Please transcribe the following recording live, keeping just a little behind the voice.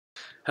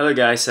Hello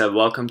guys,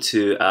 welcome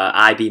to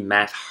IB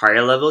Math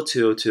Higher Level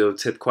 2020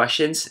 tip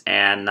questions.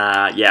 And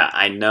yeah,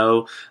 I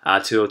know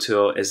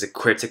 2020 is a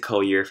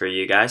critical year for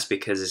you guys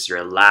because it's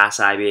your last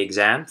IB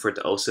exam for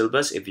the old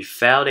syllabus. If you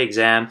fail the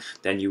exam,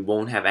 then you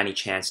won't have any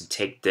chance to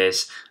take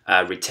this,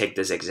 retake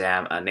this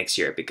exam next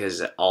year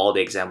because all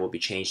the exam will be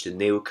changed to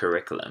new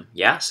curriculum.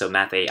 Yeah, so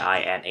Math AI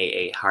and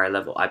AA Higher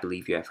Level, I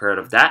believe you have heard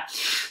of that.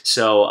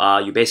 So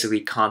you basically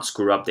can't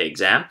screw up the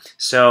exam.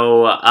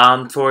 So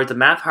for the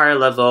Math Higher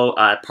Level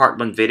Part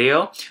 1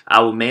 video, I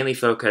will mainly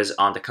focus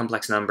on the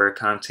complex number,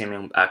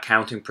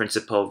 counting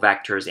principle,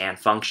 vectors, and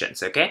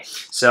functions. Okay,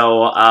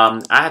 so I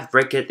have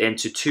break it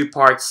into two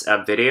parts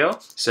of video.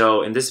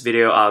 So in this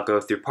video, I'll go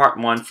through part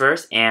 1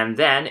 first, and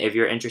then if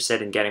you're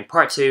interested in getting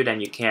part 2, then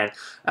you can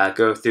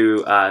go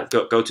to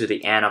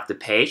the end of the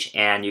page,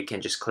 and you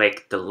can just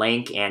click the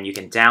link, and you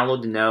can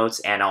download the notes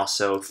and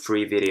also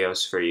free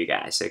videos for you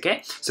guys.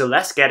 Okay, so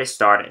let's get it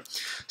started.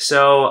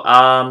 So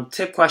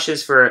tip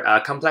questions for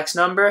complex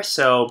number.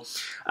 So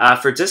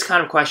for this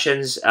kind of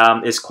questions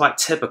is quite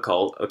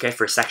typical, okay,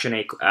 for Section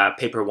 8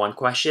 Paper 1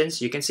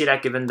 questions. You can see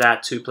that given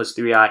that 2 plus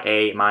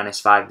 3ia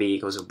minus 5b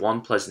equals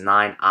 1 plus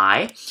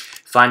 9i,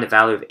 find the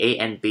value of a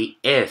and b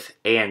if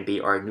a and b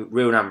are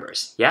real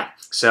numbers. Yeah,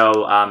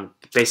 so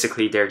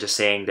basically they're just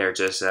saying they're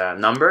just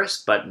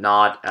numbers but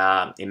not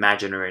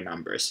imaginary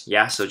numbers.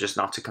 Yeah, so just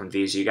not to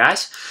confuse you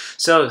guys.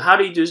 So how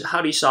do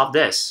you solve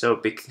this? So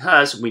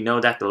because we know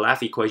that the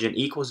left equation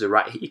equals the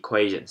right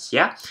equations.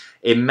 Yeah,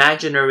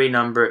 imaginary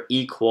number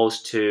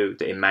equals to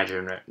the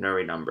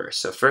imaginary number.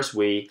 So first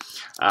we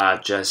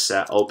just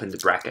open the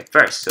bracket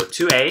first. So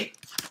 2a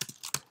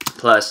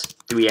plus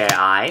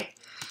 3ai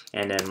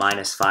and then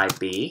minus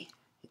 5b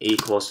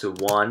equals to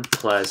 1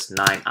 plus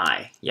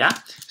 9i. Yeah,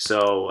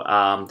 so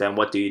then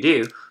what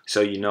do?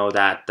 So you know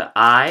that the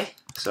I,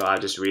 so I'll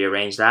just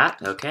rearrange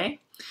that. Okay,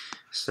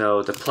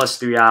 so the plus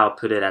 3i, I'll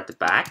put it at the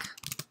back.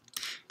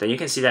 Then you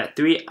can see that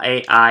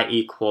 3ai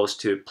equals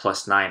to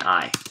plus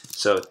 9i.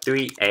 So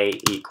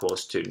 3a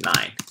equals to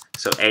 9.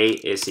 So a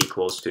is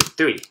equals to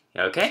 3.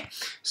 Okay,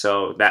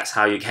 so that's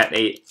how you get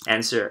a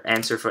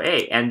answer for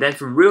a. And then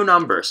for real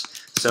numbers,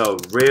 so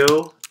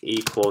real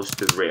equals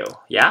to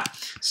real. Yeah,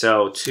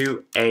 so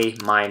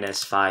 2a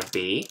minus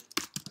 5b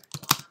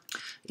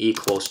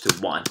equals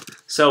to 1.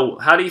 So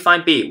how do you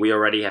find b? We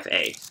already have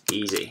a.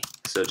 Easy.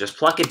 So just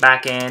plug it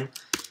back in,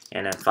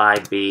 and then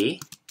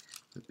 5b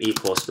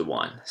equals to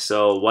 1.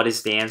 So what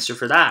is the answer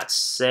for that?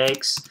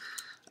 6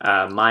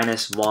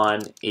 minus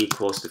 1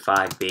 equals to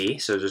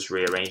 5b. So just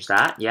rearrange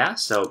that. Yeah,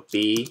 so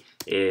b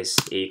is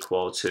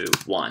equal to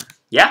 1.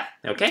 Yeah,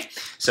 okay,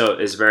 so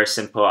it's a very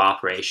simple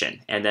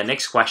operation. And the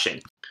next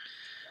question.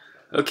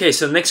 Okay,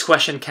 so next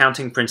question,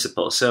 counting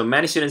principle. So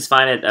many students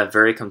find it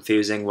very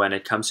confusing when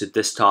it comes to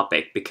this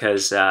topic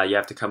because you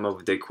have to come up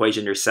with the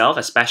equation yourself,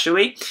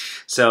 especially.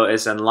 So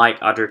it's unlike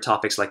other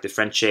topics like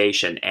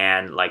differentiation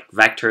and like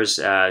vectors,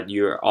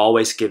 you're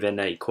always given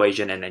an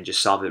equation and then just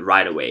solve it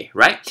right away,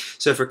 right?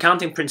 So for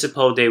counting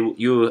principle,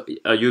 you'll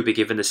be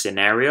given the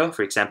scenario,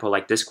 for example,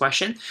 like this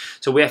question.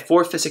 So we have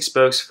 4 physics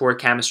books, 4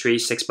 chemistry,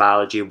 6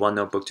 biology, 1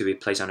 notebook to be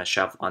placed on a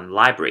shelf on the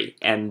library.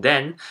 And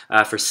then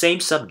for same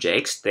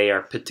subjects, they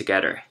are put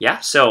together. Yeah,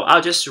 so I'll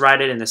just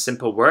write it in a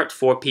simple word,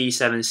 4p,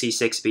 7c,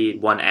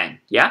 6b, 1n.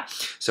 Yeah,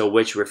 so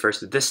which refers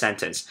to this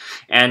sentence.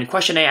 And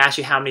question A asks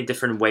you how many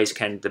different ways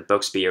can the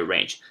books be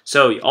arranged.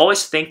 So you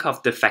always think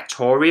of the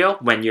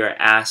factorial when you're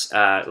asked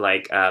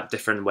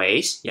different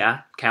ways.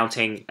 Yeah,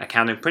 counting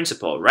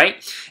principle,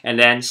 right? And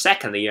then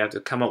secondly, you have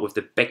to come up with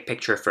the big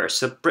picture first.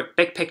 So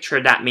big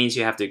picture, that means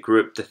you have to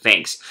group the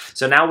things.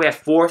 So now we have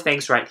 4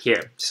 things right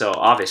here. So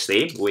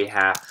obviously we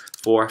have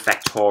 4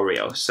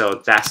 factorial,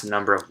 so that's the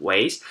number of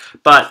ways.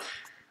 But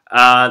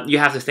you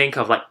have to think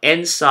of like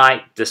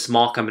inside the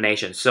small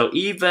combination. So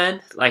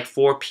even like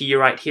 4p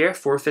right here,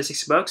 4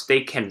 physics books, they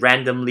can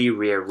randomly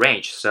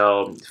rearrange.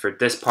 So for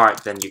this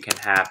part, then you can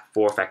have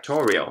 4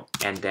 factorial.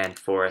 And then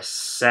for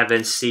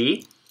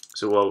 7c,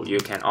 so you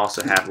can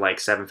also have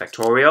like 7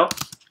 factorial.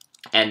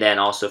 And then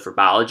also for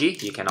biology,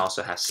 you can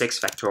also have 6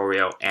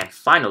 factorial. And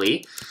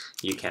finally,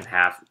 you can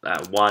have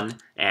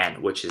 1n,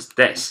 which is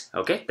this.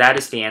 Okay, that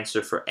is the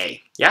answer for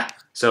A. Yeah,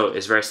 so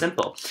it's very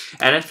simple.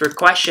 And then for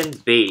question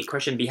B,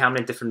 how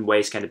many different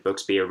ways can the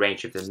books be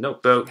arranged if the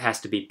notebook has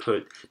to be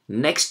put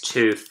next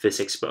to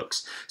physics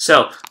books?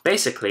 So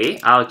basically,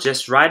 I'll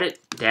just write it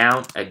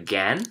down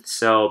again.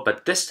 So,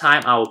 but this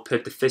time I will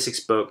put the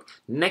physics book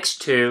next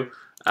to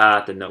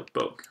the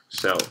notebook.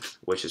 So,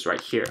 which is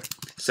right here.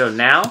 So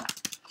now,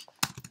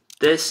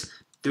 this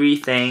 3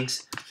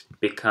 things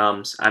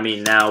becomes,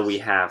 now we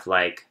have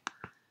like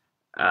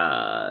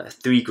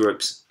 3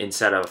 groups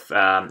instead of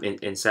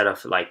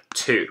like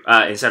 2,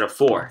 instead of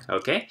 4,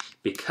 okay?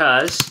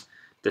 Because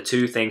the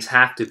 2 things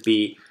have to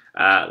be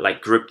like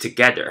grouped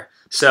together.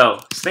 So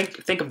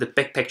think of the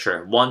big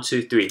picture. 1,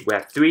 2, 3. We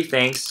have 3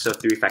 things, so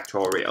 3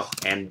 factorial.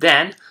 And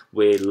then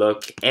we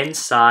look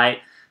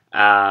inside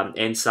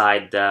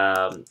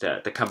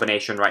the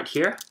combination right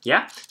here.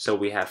 Yeah, so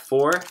we have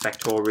 4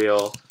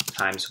 factorial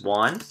times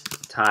 1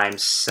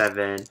 times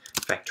 7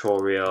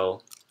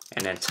 factorial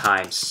and then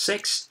times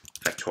 6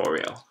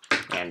 factorial.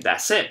 And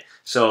that's it.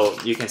 So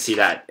you can see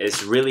that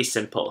it's really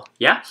simple,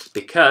 yeah?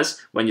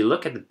 Because when you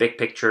look at the big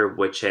picture,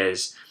 which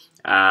is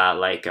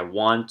like a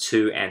 1,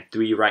 2, and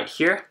 3 right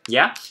here,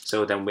 yeah?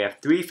 So then we have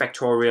 3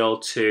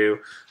 factorial to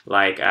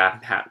like,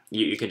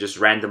 you can just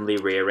randomly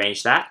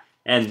rearrange that.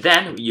 And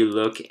then you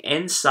look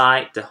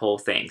inside the whole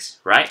things,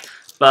 right?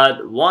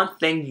 But one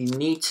thing you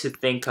need to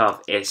think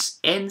of is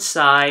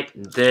inside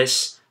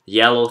this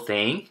yellow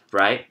thing,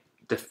 right?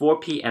 The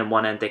 4p and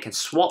 1n, they can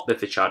swap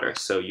with each other,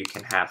 so you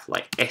can have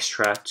like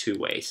extra 2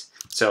 ways.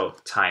 So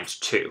times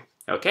 2,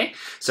 okay?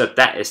 So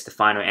that is the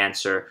final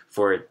answer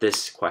for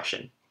this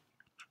question.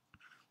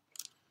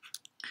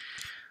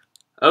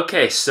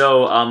 Okay,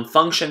 so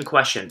function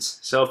questions.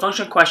 So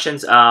function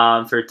questions,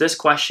 for this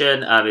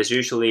question is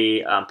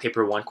usually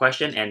paper 1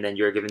 question, and then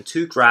you're given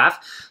 2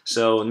 graphs.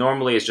 So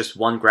normally it's just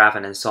 1 graph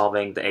and then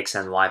solving the x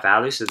and y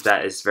values. So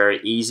that is very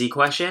easy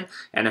question.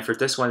 And then for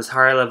this one, it's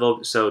higher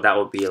level, so that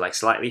will be like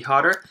slightly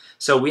harder.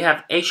 So we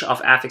have h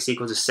of f(x)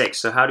 equals to 6.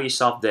 So how do you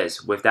solve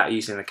this without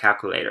using the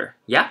calculator?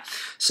 Yeah.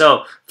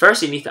 So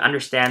first you need to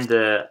understand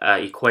the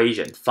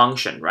equation,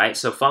 function, right?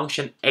 So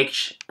function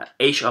h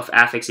of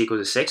f(x)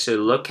 equals to 6. So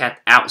look at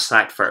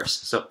outside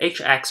first. So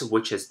hx,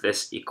 which is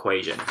this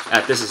equation,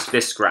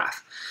 this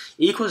graph,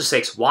 equals to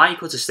 6, y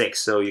equals to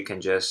 6. So you can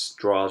just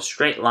draw a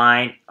straight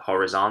line,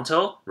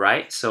 horizontal,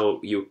 right? So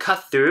you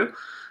cut through.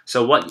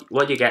 So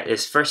what you get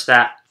is, first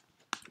step,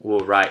 we'll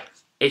write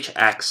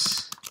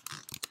hx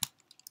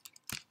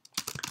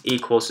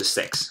equals to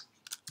 6,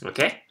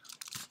 okay?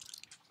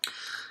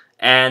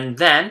 And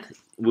then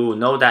we will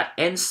know that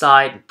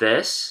inside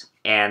this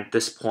and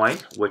this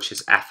point, which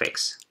is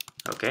fx,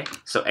 okay?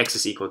 So x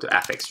is equal to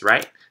fx,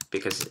 right?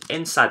 Because it's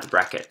inside the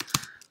bracket.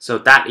 So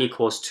that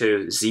equals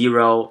to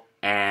 0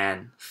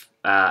 and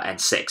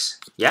 6,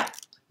 yeah?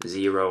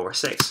 0 or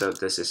 6. So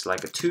this is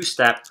like a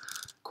 2-step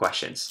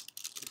questions.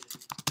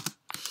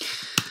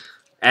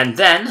 And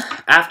then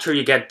after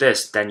you get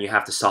this, then you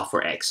have to solve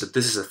for x. So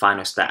this is the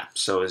final step.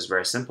 So it's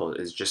very simple.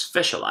 It's just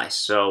visualize.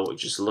 So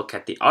just look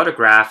at the other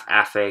graph,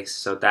 fx.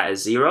 So that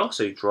is 0.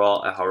 So you draw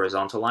a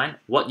horizontal line.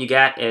 What you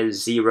get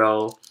is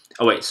 0.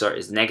 Oh wait, sorry,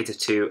 it's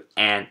 -2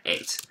 and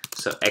 8.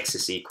 So x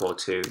is equal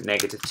to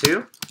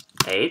 -2,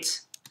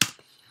 8.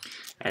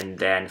 And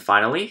then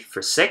finally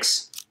for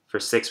 6,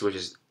 which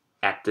is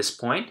at this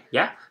point,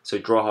 yeah? So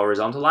draw a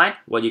horizontal line.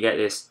 What you get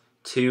is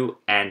 2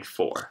 and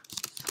 4.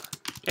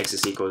 X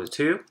is equal to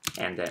 2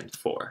 and then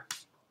 4.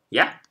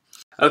 Yeah?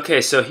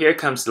 Okay, so here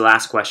comes the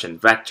last question,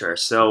 vector.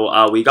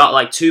 So we got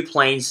like 2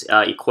 planes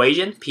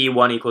equation.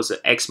 P1 equals to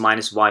x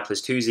minus y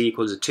plus 2z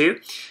equals to 2.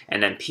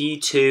 And then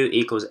P2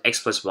 equals x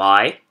plus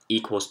y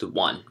equals to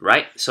 1,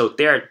 right? So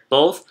they're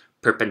both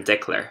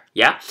perpendicular,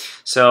 yeah?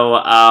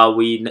 So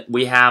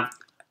we have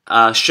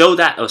show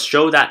that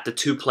the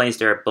 2 planes,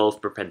 they're both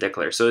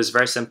perpendicular. So it's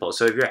very simple.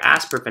 So if you're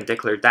asked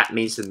perpendicular, that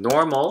means the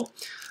normal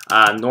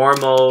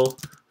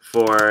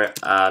for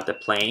the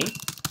plane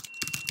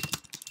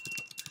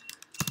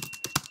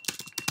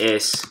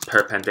is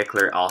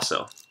perpendicular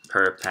also.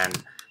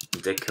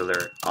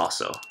 Perpendicular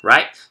also,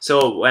 right?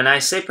 So when I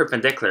say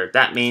perpendicular,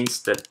 that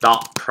means the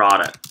dot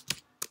product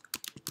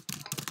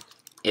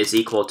is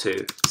equal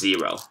to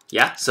 0,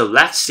 yeah? So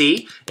let's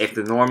see if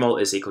the normal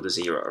is equal to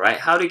 0, right?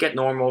 How do you get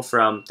normal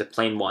from the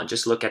plane 1?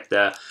 Just look at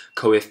the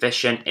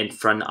coefficient in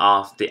front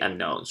of the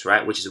unknowns,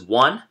 right? Which is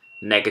 1,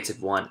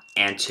 -1,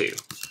 and 2.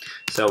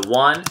 So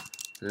 1,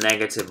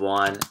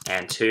 -1,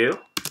 and 2,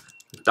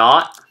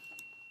 dot,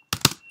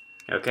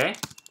 okay,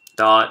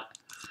 dot.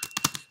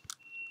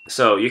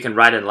 So you can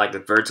write in like the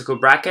vertical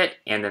bracket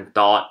and then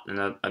dot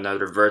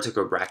another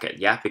vertical bracket,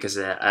 yeah? Because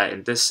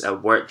in this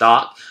word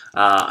dot,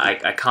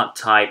 I can't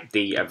type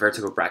the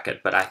vertical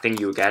bracket, but I think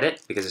you'll get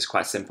it because it's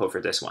quite simple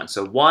for this one.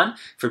 So 1,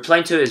 for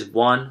plane 2 is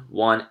 1,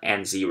 1,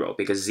 and 0,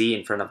 because z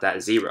in front of that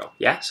is 0,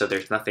 yeah? So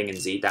there's nothing in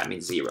z, that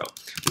means 0.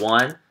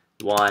 1,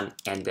 1,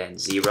 and then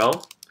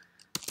 0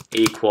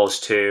 equals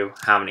to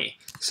how many?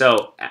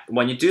 So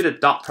when you do the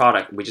dot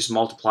product, we just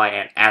multiply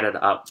and add it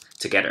up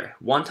together.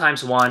 1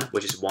 times 1,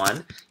 which is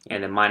 1,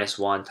 and then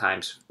 -1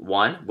 times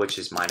 1, which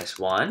is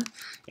 -1,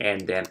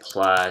 and then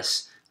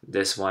plus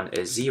this one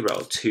is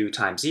 0, 2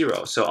 times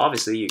 0. So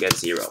obviously you get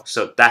 0.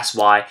 So that's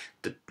why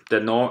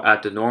the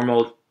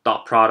normal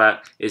dot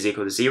product is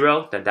equal to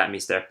 0, then that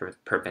means they're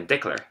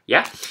perpendicular,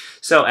 yeah?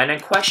 So, and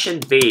then question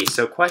B.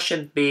 So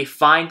question B,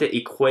 find the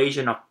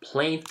equation of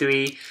plane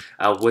 3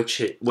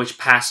 which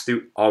pass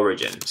through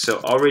origin. So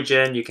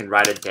origin, you can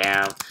write it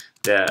down.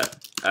 The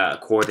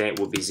coordinate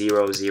will be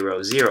 0,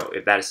 0, 0,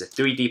 if that is a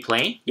 3D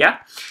plane,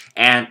 yeah?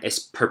 And it's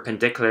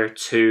perpendicular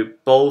to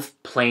both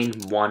plane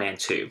 1 and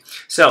 2.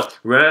 So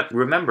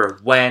remember,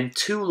 when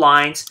 2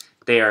 lines,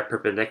 they are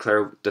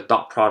perpendicular, the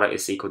dot product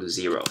is equal to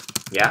 0,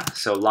 yeah?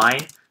 So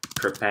line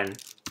perpendicular,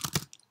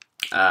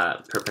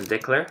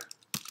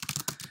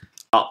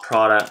 dot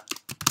product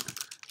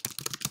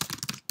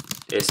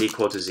is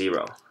equal to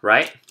 0,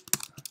 right?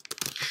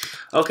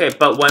 Okay,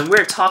 but when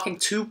we're talking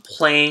 2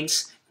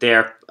 planes,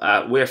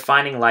 we're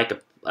finding like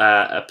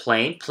a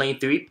plane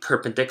 3,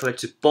 perpendicular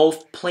to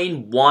both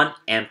plane 1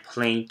 and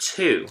plane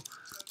 2.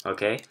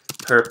 Okay,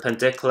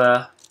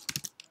 perpendicular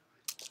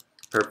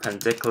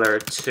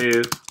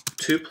to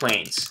two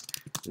planes.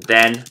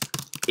 Then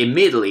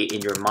immediately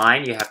in your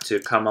mind you have to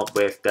come up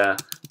with the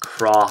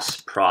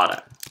cross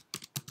product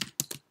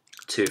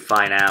to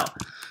find out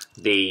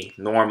the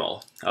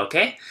normal.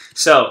 Okay,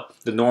 so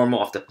the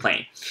normal of the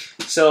plane.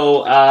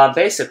 So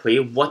basically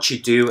what you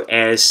do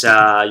is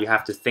you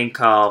have to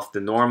think of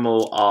the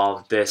normal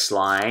of this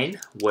line,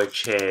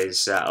 which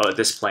is or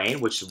this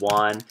plane, which is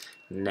 1,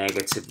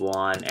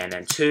 -1, and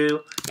then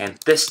 2, and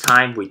this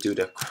time we do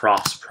the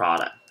cross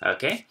product.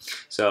 Okay,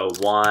 so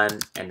 1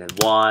 and then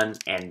 1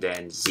 and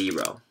then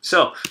 0.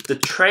 So the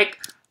trick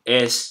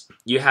is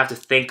you have to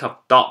think of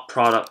dot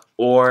product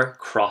or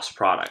cross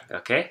product.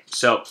 Okay,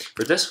 so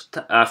for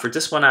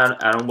this one,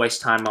 I don't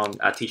waste time on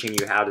teaching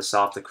you how to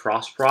solve the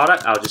cross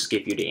product. I'll just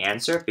give you the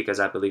answer because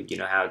I believe you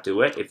know how to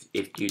do it.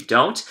 If you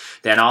don't,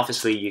 then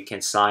obviously you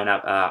can sign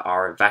up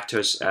our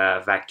vectors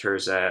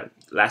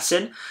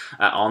lesson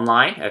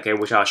online, okay,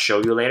 which I'll show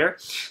you later.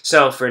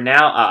 So for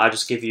now, I'll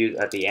just give you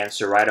the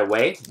answer right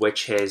away,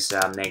 which is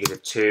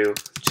 -2,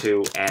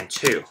 2, and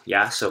 2.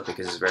 Yeah, so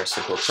because it's very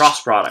simple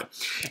cross product.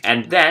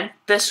 And then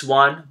this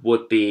one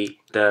would be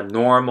the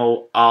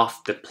normal of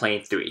the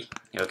plane 3.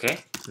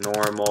 Okay,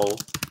 normal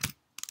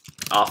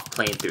of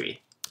plane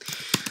 3.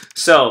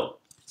 So,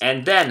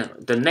 and then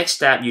the next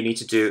step you need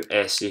to do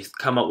is you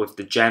come up with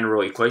the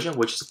general equation,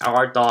 which is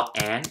r dot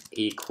n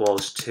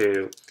equals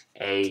to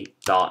a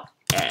dot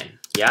n.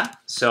 Yeah,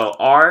 so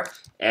r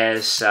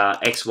is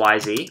x, y,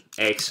 z,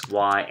 x,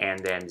 y, and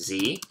then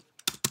z,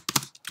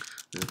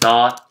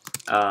 dot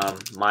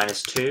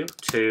 -2,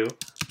 2,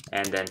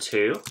 and then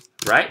 2,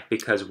 right?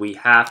 Because we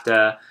have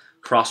the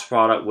cross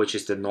product, which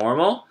is the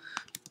normal,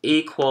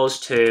 equals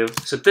to,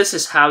 so this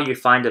is how you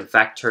find the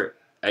vector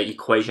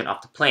equation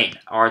of the plane.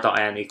 R dot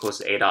n equals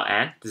to a dot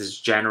n. This is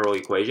general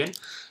equation,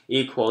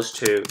 equals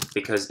to,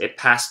 because it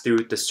passed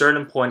through the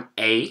certain point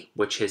A,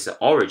 which is the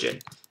origin,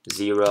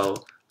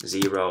 0,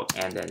 0,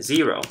 and then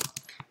 0,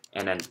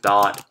 and then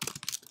dot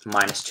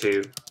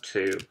 -2,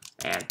 2,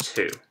 and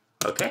 2.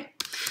 Okay,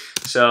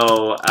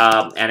 so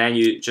and then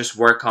you just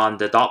work on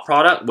the dot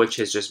product, which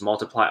is just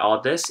multiply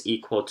all this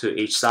equal to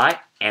each side,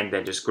 and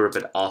then just group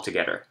it all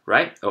together,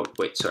 right? Oh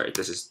wait, sorry,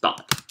 this is dot,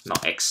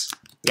 not x.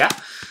 Yeah,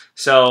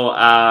 so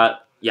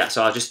yeah,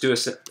 so I'll just do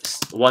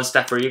one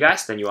step for you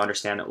guys, then you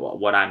understand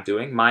what I'm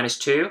doing.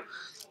 -2,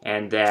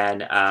 and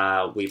then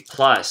we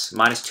plus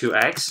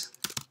 -2x,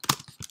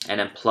 and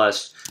then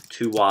plus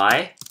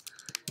 2y,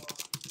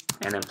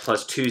 and then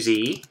plus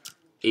 2z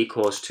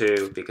equals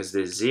to, because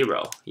this is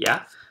 0, yeah?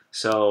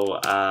 So,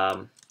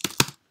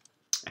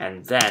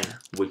 and then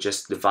we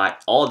just divide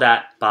all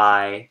that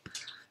by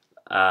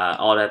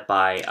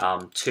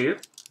 2,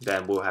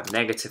 then we'll have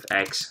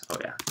 -x, oh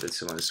yeah,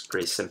 this one is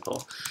pretty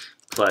simple,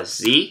 plus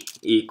z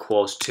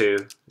equals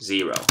to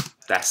 0.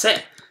 That's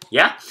it.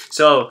 Yeah,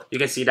 so you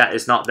can see that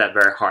it's not that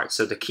very hard.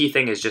 So the key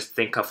thing is just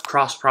think of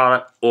cross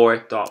product or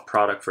dot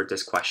product for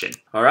this question.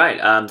 All right,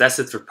 that's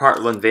it for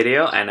part 1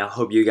 video, and I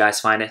hope you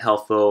guys find it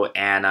helpful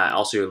and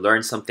also you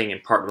learned something in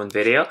part 1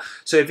 video.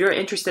 So if you're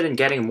interested in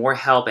getting more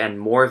help and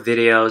more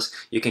videos,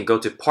 you can go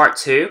to part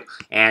 2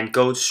 and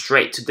go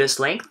straight to this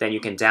link. Then you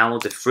can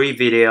download the free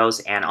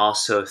videos and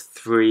also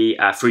free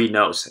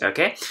notes.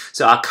 Okay,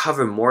 so I'll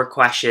cover more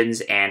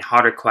questions and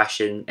harder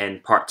questions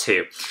in part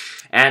 2.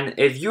 And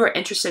if you're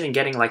interested in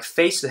getting like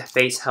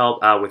face-to-face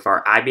help with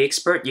our IB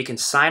expert, you can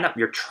sign up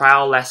your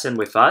trial lesson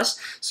with us.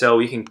 So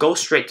you can go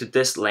straight to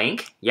this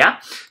link, yeah?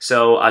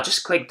 So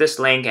just click this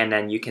link and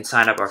then you can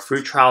sign up our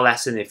free trial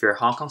lesson if you're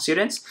Hong Kong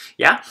students,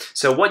 yeah?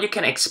 So what you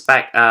can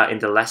expect in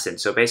the lesson.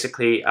 So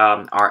basically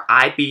our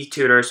IB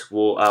tutors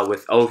will,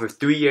 with over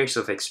 3 years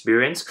of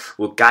experience,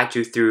 will guide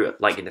you through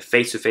like in the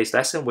face-to-face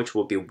lesson, which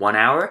will be 1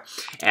 hour.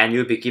 And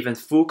you'll be given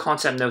full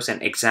concept notes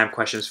and exam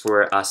questions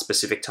for a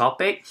specific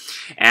topic.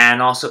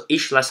 And also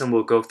each lesson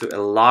will go through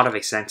a lot of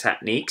exam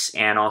techniques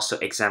and also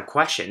exam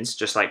questions,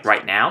 just like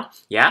right now,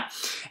 yeah?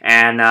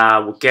 And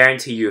we'll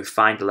guarantee you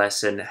find the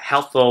lesson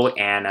helpful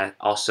and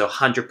also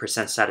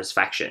 100%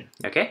 satisfaction,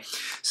 okay?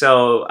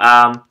 So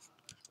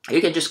you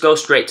can just go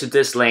straight to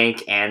this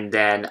link, and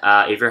then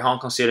if you're a Hong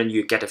Kong student,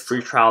 you get a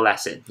free trial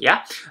lesson,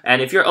 yeah?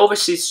 And if you're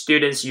overseas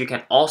students, you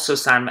can also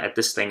sign up at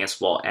this link as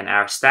well, and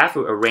our staff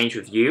will arrange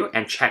with you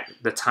and check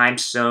the time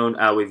zone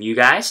with you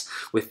guys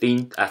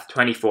within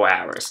 24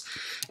 hours.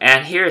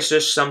 And here is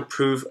just some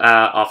proof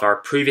of our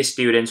previous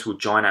students who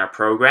joined our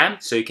program.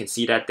 So you can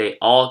see that they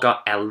all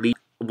got at least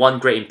 1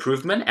 grade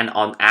improvement, and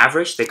on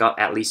average they got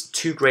at least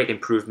 2 grade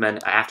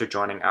improvement after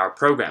joining our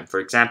program. For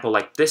example,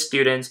 like this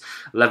student,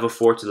 level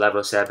 4 to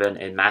level 7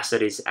 in math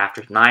studies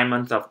after 9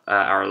 months of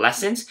our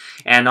lessons,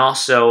 and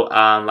also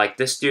like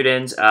this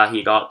student,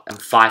 he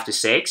got 5 to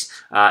 6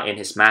 in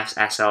his math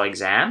SL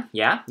exam.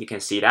 Yeah, you can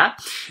see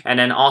that. And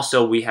then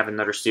also we have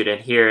another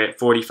student here,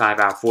 45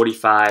 out of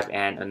 45,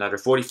 and another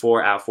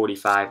 44 out of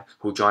 45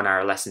 who joined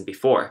our lesson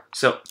before.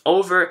 So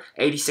over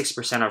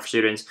 86% of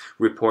students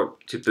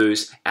report to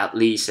boost at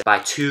least least by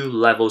 2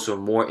 levels or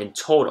more in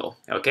total.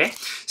 Okay,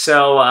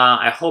 so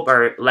I hope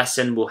our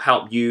lesson will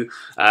help you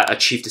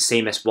achieve the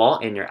same as well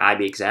in your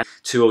IB exam.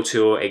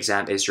 2020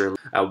 exam is your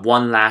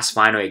one last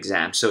final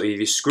exam. So if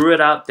you screw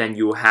it up, then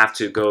you will have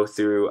to go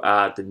through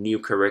the new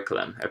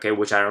curriculum. Okay,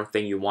 which I don't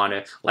think you want to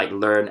like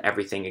learn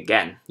everything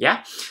again.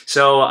 Yeah.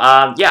 So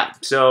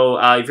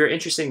if you're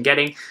interested in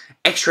getting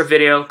extra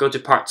video, go to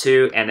part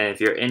 2, and then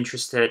if you're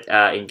interested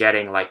in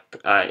getting like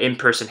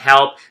in-person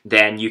help,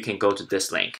 then you can go to this link.